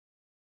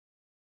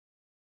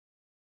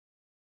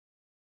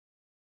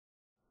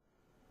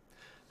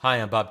Hi,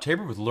 I'm Bob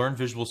Tabor with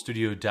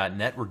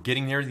LearnVisualStudio.net. We're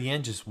getting near the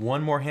end, just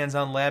one more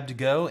hands-on lab to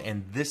go,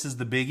 and this is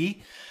the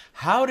biggie: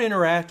 how to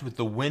interact with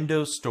the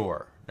Windows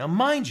Store. Now,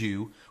 mind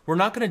you, we're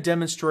not going to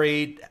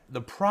demonstrate the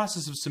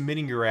process of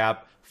submitting your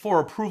app for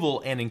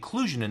approval and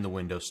inclusion in the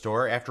Windows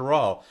Store. After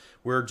all,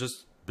 we're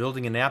just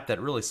building an app that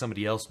really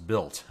somebody else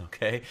built,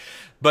 okay?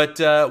 But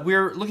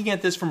we're looking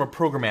at this from a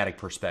programmatic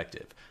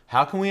perspective.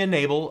 How can we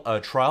enable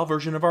a trial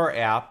version of our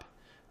app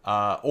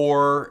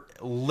or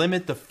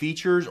limit the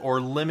features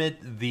or limit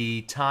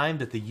the time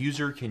that the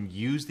user can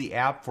use the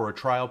app for a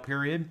trial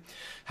period?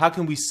 How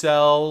can we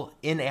sell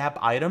in-app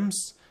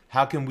items?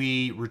 How can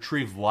we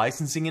retrieve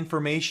licensing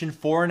information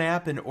for an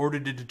app in order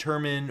to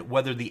determine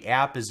whether the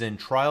app is in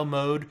trial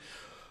mode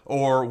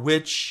or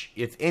which,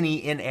 if any,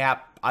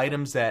 in-app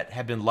items that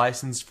have been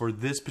licensed for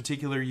this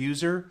particular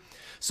user?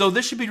 So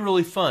this should be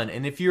really fun,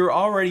 and if you're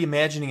already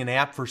imagining an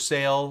app for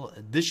sale,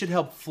 this should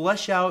help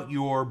flesh out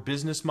your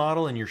business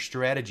model and your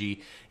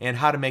strategy and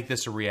how to make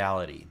this a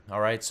reality. All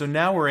right, so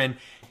now we're in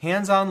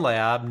Hands-On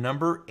Lab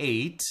number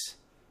 8,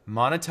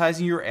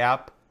 monetizing your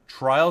app,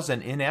 trials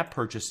and in-app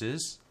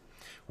purchases.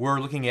 We're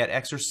looking at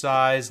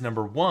exercise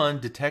number 1,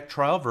 detect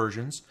trial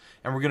versions,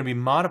 and we're going to be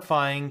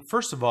modifying,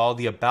 first of all,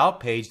 the About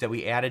page that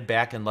we added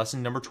back in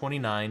lesson number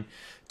 29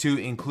 to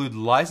include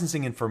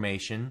licensing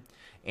information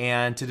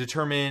and to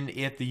determine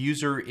if the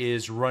user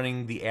is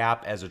running the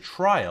app as a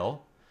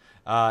trial.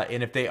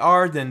 And if they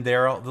are, then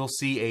they'll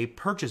see a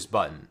purchase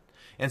button.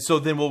 And so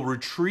then we'll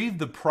retrieve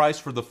the price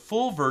for the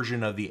full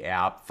version of the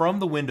app from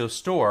the Windows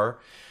Store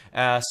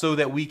so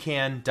that we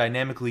can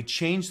dynamically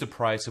change the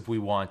price if we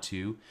want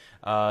to.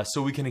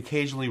 So we can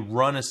occasionally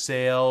run a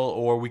sale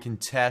or we can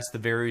test the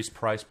various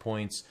price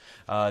points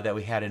that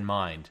we had in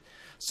mind.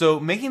 So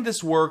making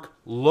this work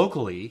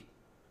locally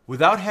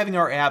without having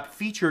our app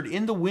featured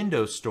in the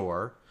Windows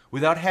Store,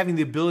 without having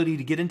the ability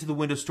to get into the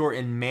Windows Store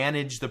and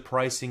manage the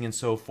pricing and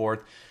so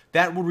forth,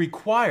 that would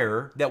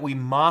require that we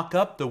mock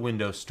up the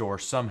Windows Store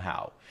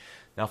somehow.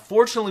 Now,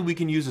 fortunately, we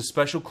can use a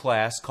special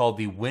class called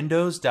the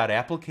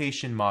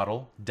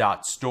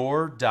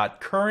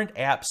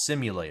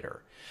Windows.ApplicationModel.Store.CurrentAppSimulator.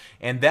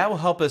 And that will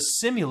help us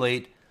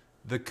simulate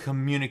the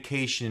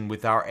communication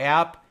with our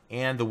app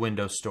and the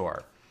Windows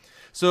Store.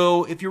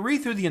 So if you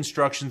read through the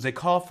instructions, they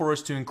call for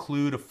us to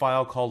include a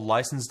file called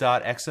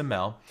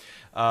license.xml.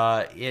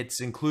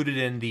 It's included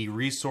in the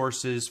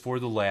resources for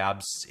the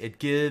labs. It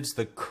gives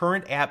the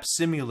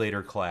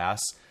CurrentAppSimulator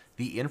class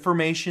the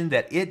information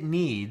that it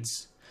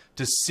needs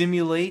to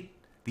simulate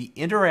the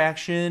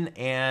interaction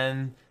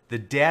and the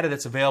data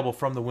that's available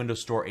from the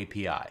Windows Store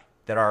API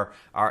that our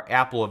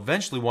app will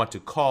eventually want to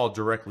call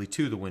directly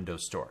to the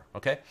Windows Store.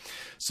 Okay,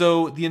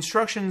 so the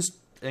instructions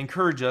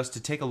encourage us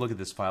to take a look at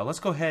this file. Let's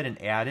go ahead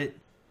and add it.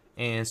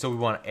 And so we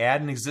want to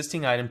add an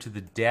existing item to the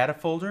data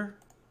folder.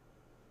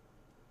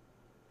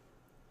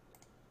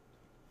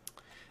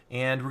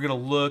 And we're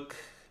going to look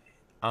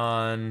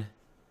on,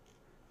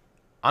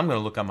 I'm going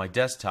to look on my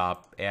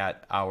desktop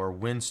at our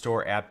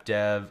WinStore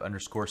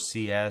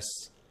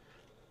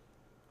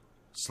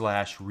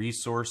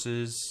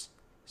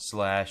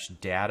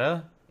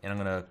appdev_cs/resources/data. And I'm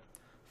going to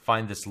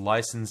find this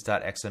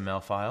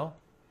license.xml file.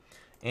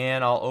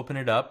 And I'll open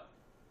it up.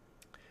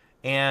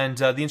 And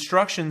the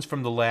instructions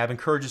from the lab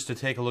encourage us to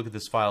take a look at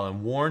this file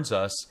and warns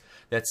us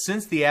that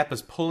since the app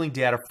is pulling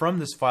data from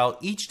this file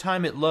each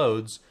time it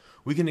loads,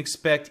 we can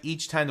expect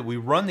each time that we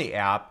run the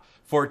app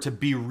for it to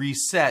be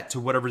reset to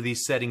whatever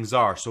these settings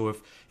are. So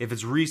if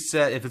it's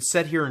reset, if it's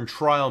set here in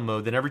trial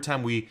mode, then every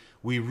time we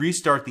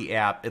restart the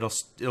app,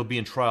 it'll be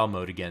in trial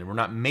mode again. We're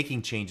not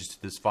making changes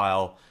to this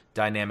file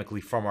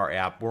dynamically from our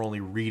app. We're only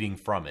reading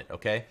from it,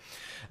 okay?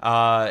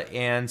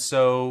 And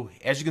so,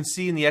 as you can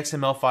see in the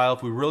XML file,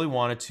 if we really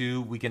wanted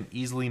to, we can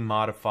easily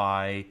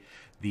modify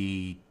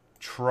the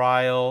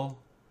trial.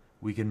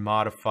 We can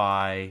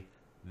modify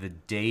the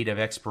date of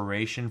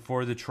expiration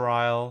for the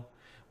trial.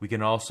 We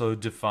can also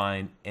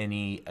define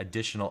any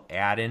additional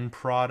add-in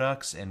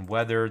products and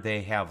whether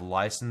they have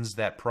licensed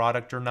that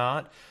product or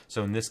not.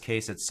 So in this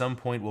case, at some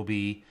point, we'll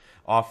be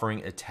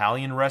offering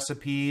Italian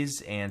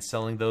recipes and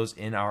selling those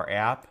in our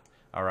app.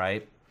 All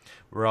right.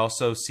 We'll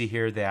also see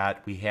here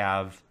that we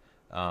have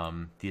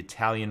the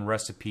Italian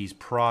recipes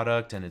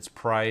product and its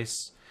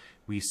price.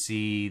 We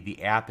see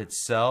the app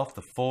itself,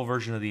 the full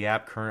version of the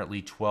app,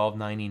 currently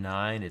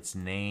 $12.99, its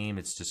name,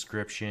 its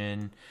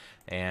description,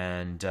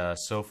 and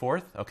so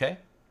forth. Okay.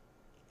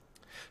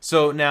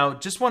 So now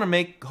just want to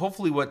make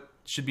hopefully what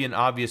should be an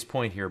obvious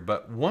point here,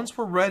 but once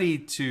we're ready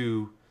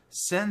to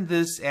send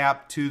this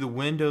app to the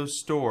Windows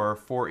Store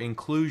for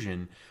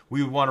inclusion,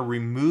 we would want to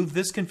remove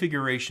this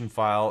configuration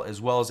file as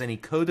well as any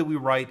code that we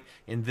write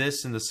in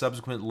this and the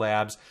subsequent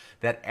labs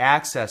that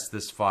access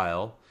this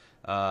file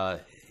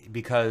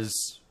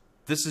because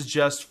this is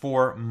just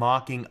for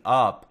mocking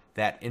up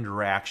that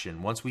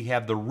interaction. Once we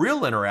have the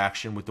real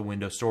interaction with the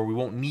Windows Store, we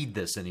won't need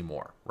this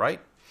anymore, right?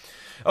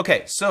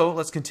 Okay, so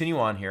let's continue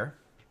on here.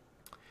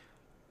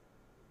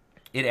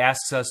 It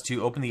asks us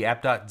to open the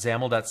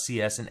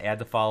app.xaml.cs and add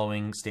the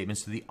following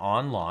statements to the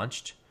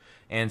onLaunched.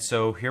 And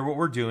so here what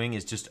we're doing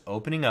is just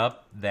opening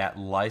up that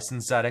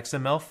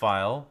license.xml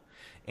file,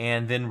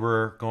 and then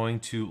we're going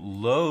to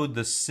load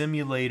the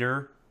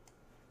simulator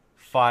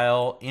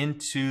file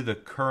into the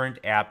current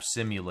app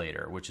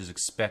simulator, which is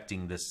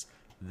expecting this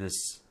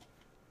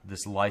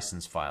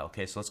license file.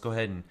 Okay, so let's go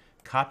ahead and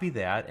copy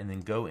that and then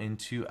go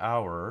into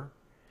our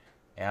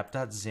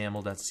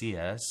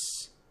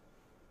app.xaml.cs,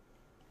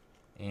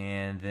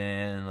 and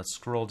then let's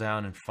scroll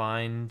down and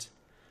find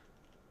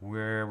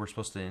where we're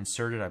supposed to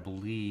insert it. I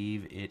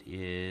believe it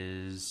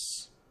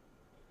is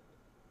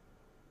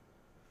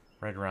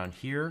right around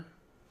here.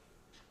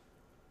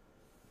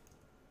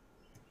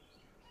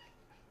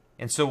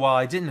 And so while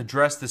I didn't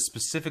address this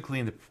specifically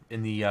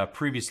in the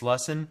previous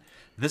lesson,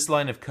 this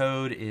line of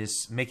code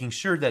is making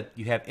sure that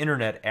you have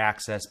internet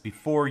access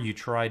before you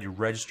try to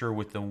register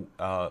with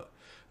the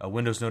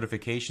Windows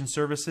notification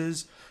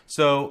services.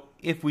 So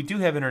if we do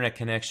have internet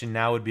connection,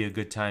 now would be a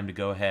good time to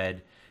go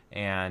ahead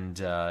and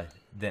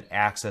then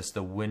access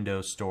the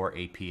Windows Store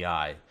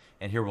API.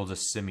 And here we'll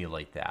just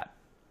simulate that.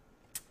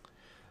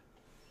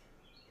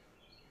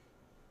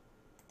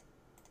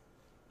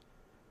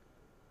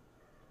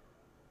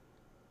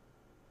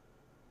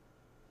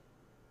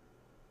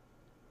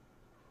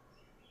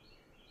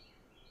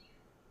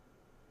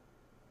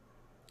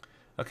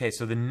 Okay,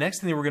 so the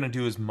next thing that we're going to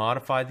do is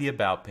modify the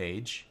About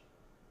page.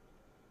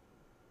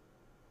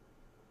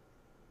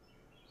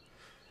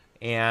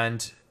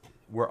 And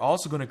we're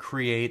also going to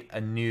create a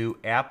new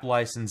app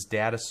license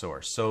data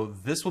source. So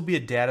this will be a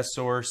data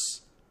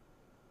source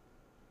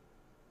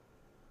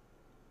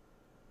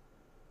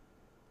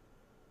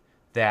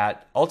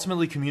that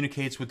ultimately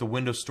communicates with the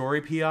Windows Store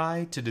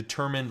API to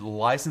determine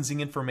licensing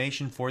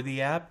information for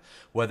the app,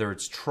 whether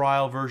it's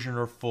trial version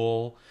or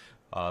full,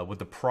 what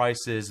the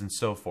price is, and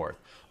so forth.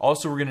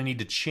 Also, we're going to need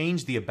to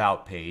change the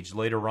About page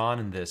later on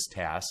in this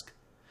task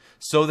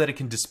so that it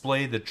can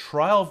display the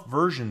trial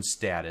version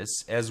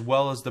status as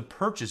well as the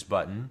purchase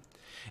button.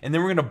 And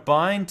then we're going to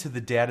bind to the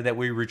data that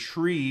we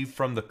retrieve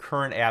from the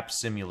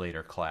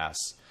CurrentAppSimulator class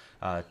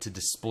to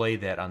display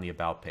that on the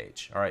About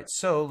page. All right,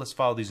 so let's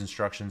follow these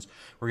instructions.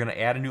 We're going to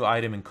add a new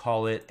item and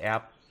call it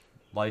App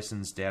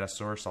License Data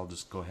Source. I'll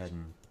just go ahead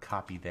and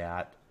copy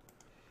that.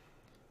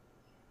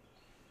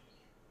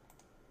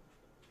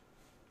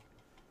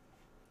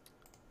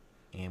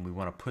 And we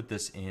want to put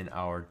this in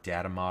our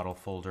data model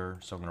folder.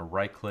 So I'm going to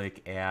right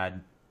click,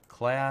 add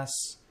class,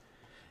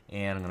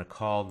 and I'm going to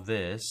call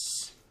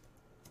this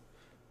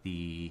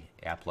the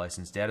app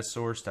license data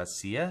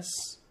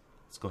source.cs.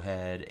 Let's go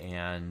ahead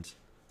and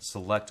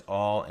select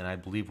all, and I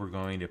believe we're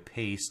going to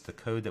paste the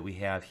code that we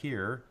have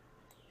here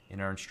in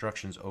our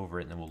instructions over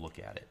it, and then we'll look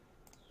at it.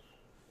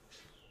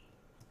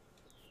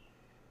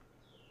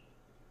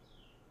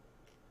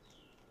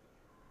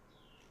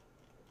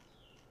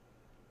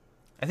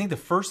 I think the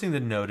first thing to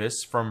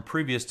notice from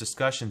previous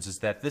discussions is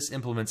that this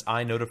implements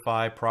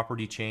iNotify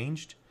property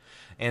changed.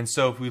 And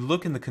so if we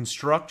look in the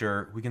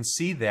constructor, we can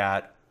see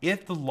that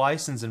if the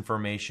license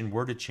information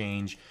were to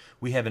change,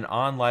 we have an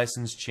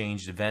onLicense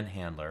changed event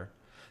handler.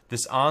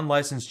 This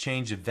onLicense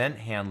changed event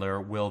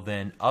handler will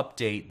then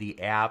update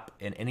the app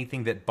and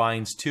anything that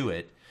binds to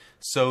it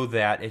so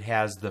that it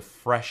has the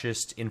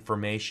freshest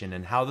information.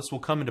 And how this will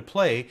come into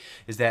play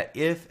is that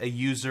if a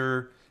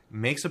user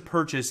makes a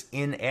purchase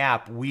in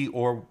app,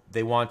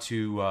 they want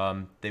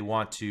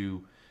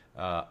to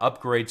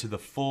upgrade to the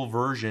full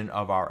version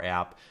of our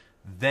app,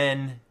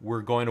 then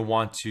we're going to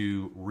want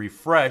to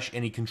refresh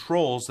any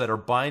controls that are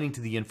binding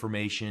to the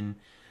information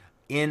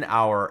in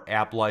our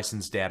app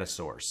license data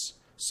source.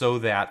 So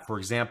that, for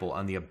example,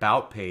 on the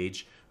About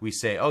page, we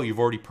say, oh, you've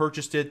already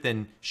purchased it,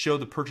 then show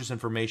the purchase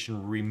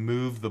information,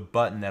 remove the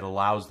button that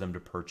allows them to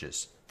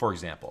purchase, for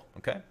example,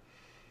 okay?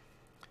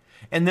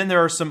 And then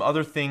there are some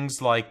other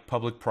things like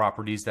public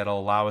properties that will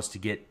allow us to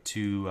get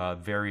to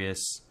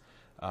various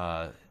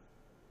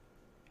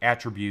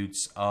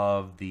attributes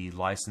of the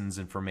license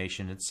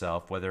information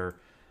itself, whether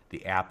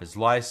the app is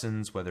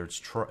licensed, whether it's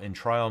in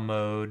trial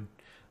mode,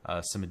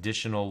 some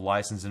additional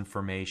license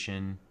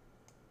information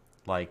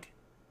like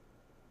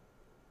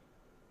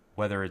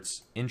whether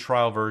it's in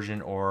trial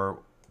version or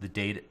the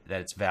date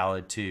that it's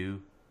valid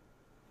to,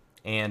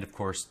 and of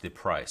course the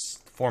price,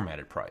 the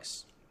formatted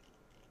price.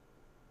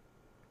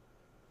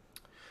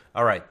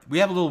 All right, we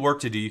have a little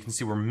work to do. You can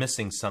see we're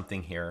missing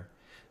something here.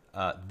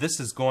 This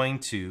is going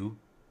to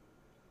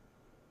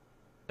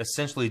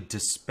essentially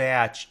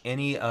dispatch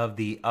any of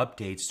the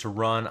updates to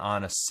run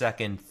on a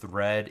second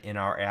thread in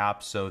our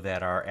app so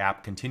that our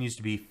app continues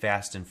to be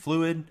fast and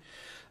fluid,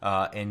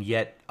 and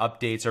yet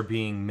updates are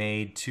being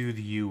made to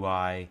the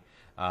UI,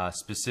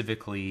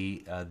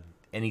 specifically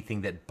anything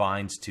that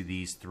binds to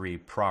these three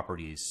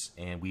properties.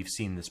 And we've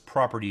seen this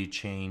property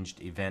changed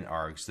event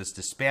args. This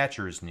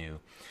dispatcher is new.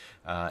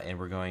 And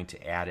we're going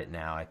to add it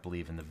now, I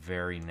believe, in the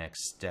very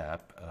next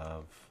step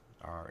of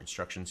our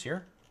instructions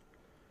here.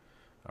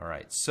 All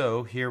right,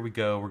 so here we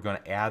go. We're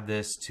going to add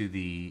this to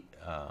the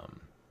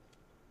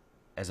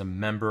as a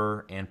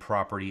member and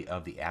property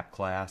of the app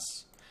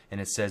class. And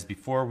it says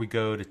before we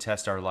go to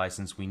test our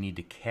license, we need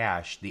to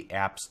cache the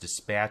app's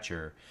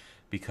dispatcher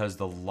because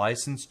the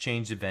license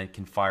change event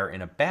can fire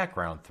in a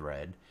background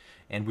thread,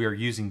 and we are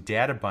using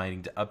data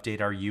binding to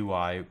update our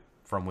UI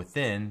from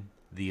within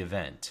the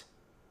event.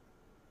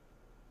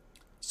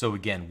 So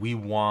again, we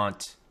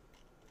want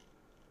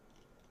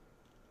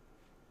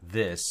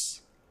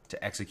this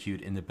to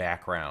execute in the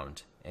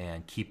background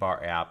and keep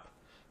our app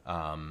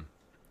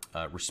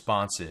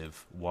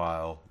responsive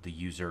while the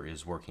user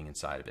is working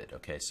inside of it.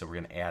 Okay, so we're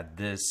going to add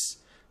this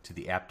to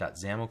the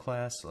app.xaml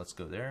class. So let's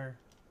go there.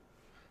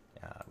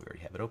 We already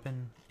have it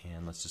open,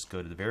 and let's just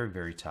go to the very,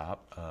 very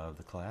top of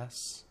the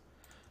class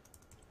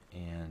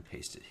and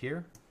paste it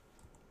here.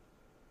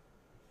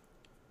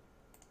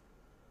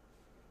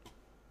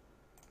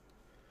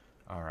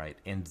 All right,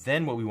 and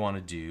then what we want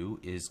to do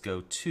is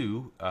go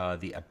to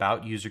the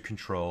about user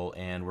control,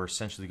 and we're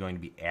essentially going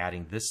to be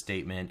adding this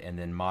statement and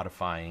then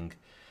modifying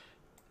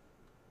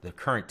the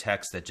current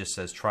text that just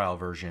says trial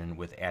version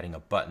with adding a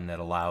button that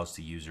allows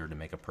the user to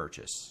make a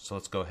purchase. So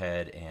let's go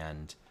ahead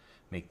and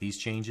make these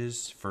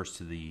changes. First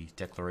to the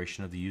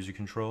declaration of the user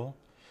control.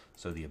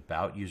 So the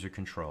about user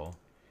control.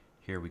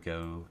 Here we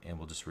go, and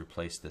we'll just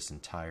replace this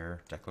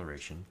entire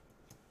declaration.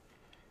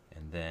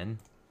 And then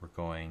we're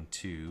going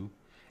to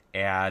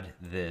add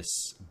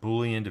this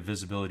Boolean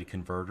divisibility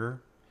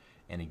converter.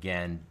 And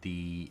again,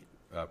 the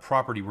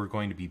property we're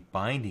going to be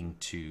binding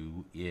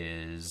to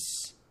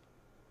is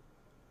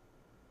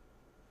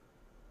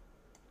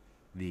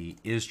the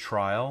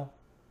isTrial,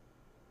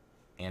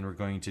 and we're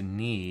going to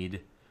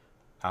need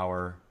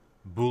our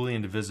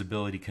Boolean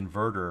divisibility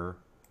converter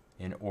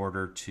in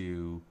order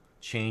to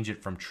change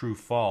it from true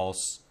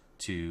false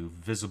to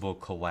visible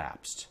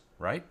collapsed,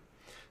 right?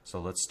 So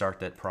let's start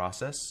that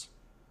process.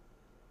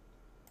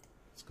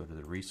 Let's go to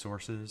the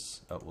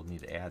resources. Oh, we'll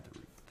need to add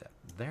that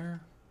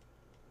there.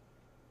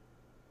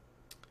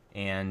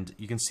 And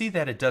you can see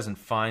that it doesn't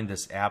find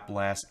this app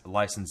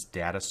license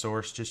data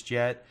source just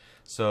yet.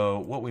 So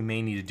what we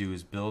may need to do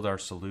is build our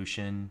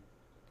solution,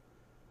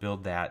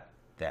 build that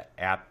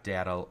app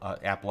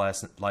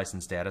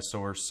license data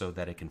source so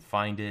that it can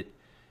find it.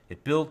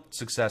 It built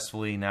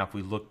successfully. Now if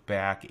we look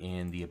back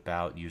in the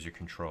about user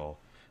control,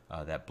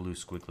 that blue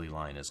squiggly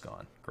line is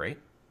gone. Great.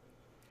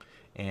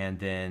 And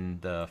then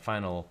the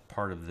final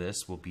part of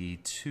this will be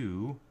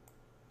to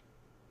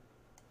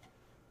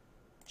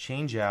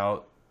change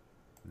out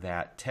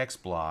that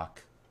text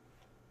block,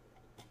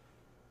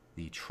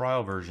 the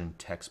trial version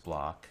text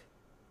block,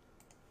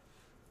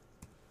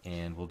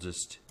 and we'll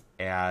just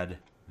add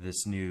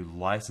this new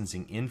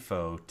licensing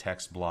info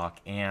text block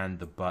and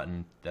the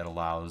button that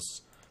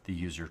allows the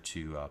user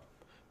to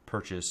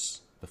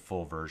purchase the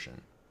full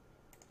version.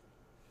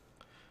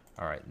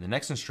 All right, the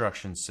next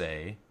instructions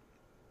say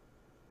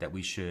that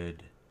we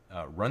should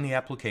run the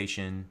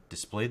application,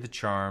 display the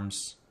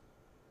charms,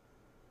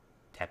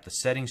 tap the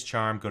settings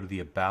charm, go to the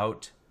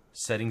about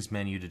settings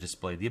menu to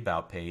display the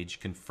about page,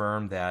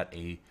 confirm that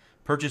a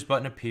purchase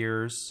button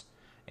appears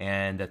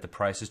and that the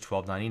price is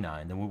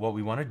 $12.99. Then what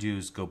we want to do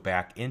is go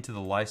back into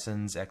the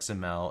license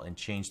XML and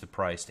change the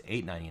price to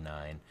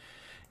 $8.99.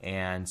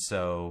 And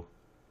so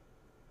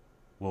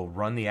we'll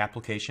run the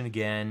application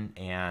again,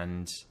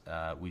 and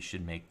we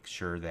should make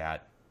sure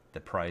that the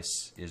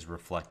price is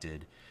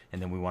reflected.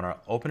 And then we want to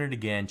open it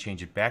again,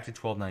 change it back to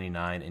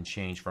 $12.99, and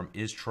change from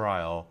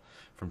isTrial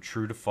from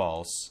true to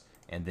false,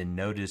 and then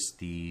notice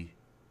the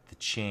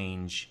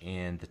change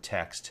in the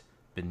text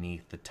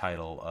beneath the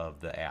title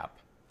of the app.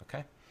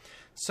 Okay,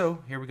 so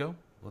here we go.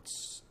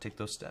 Let's take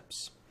those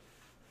steps.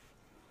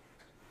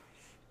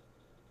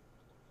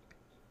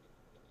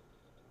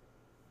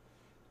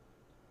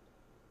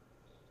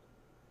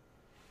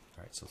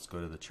 All right, so let's go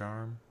to the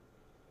charm,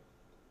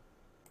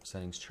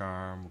 settings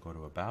charm, we'll go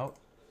to about.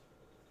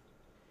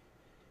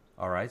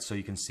 All right, so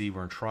you can see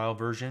we're in trial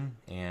version,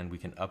 and we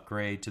can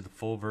upgrade to the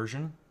full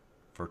version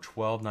for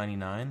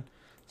 $12.99.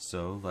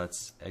 So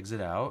let's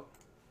exit out.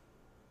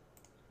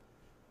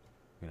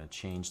 I'm going to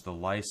change the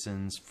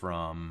license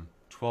from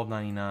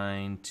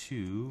 $12.99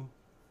 to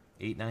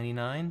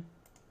 $8.99.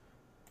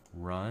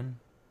 Run.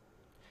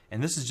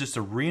 And this is just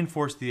to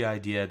reinforce the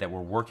idea that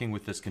we're working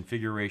with this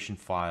configuration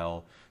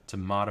file to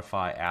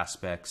modify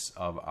aspects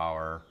of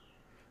our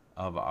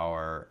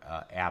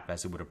app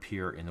as it would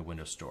appear in the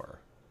Windows Store,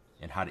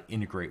 and how to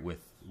integrate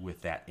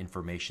with that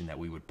information that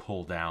we would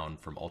pull down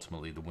from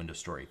ultimately the Windows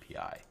Store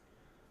API.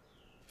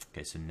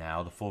 Okay, so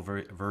now the full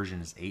version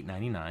is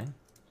 $8.99.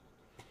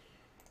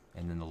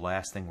 And then the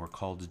last thing we're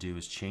called to do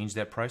is change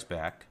that price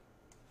back,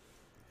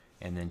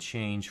 and then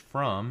change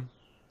from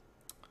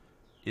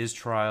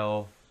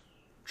isTrial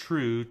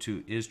true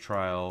to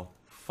isTrial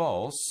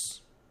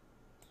false.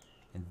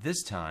 And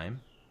this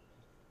time,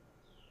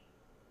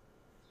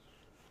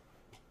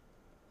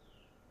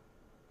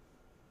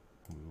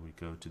 when we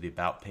go to the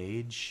About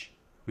page,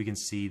 we can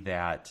see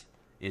that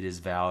it is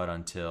valid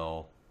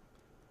until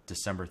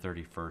December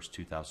 31st,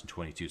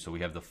 2022. So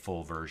we have the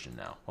full version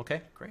now.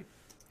 Okay, great.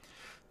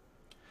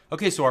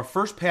 Okay, so our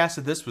first pass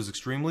of this was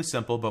extremely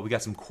simple, but we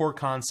got some core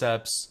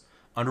concepts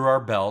under our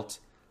belt.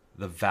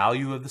 The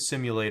value of the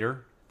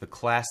simulator, the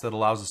class that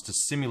allows us to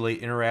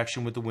simulate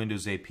interaction with the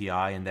Windows API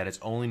and that it's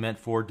only meant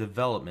for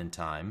development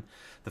time,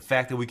 the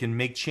fact that we can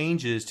make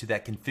changes to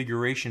that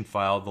configuration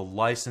file, the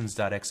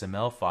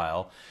license.xml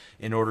file,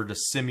 in order to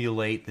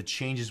simulate the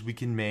changes we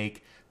can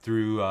make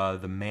through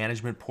the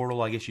management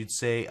portal, I guess you'd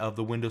say, of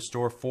the Windows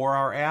Store for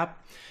our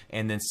app,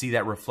 and then see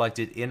that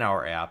reflected in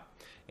our app.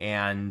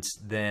 And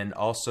then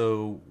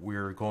also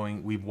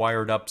we've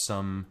wired up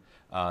some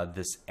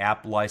this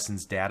app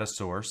license data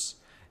source,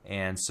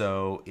 and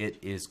so it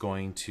is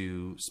going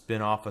to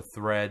spin off a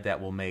thread that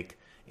will make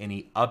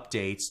any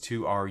updates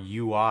to our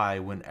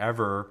UI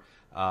whenever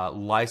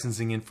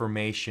licensing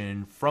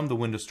information from the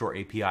Windows Store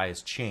API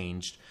is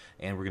changed,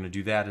 and we're going to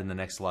do that in the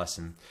next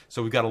lesson.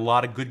 So we've got a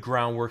lot of good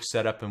groundwork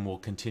set up, and we'll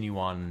continue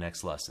on in the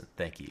next lesson.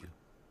 Thank you.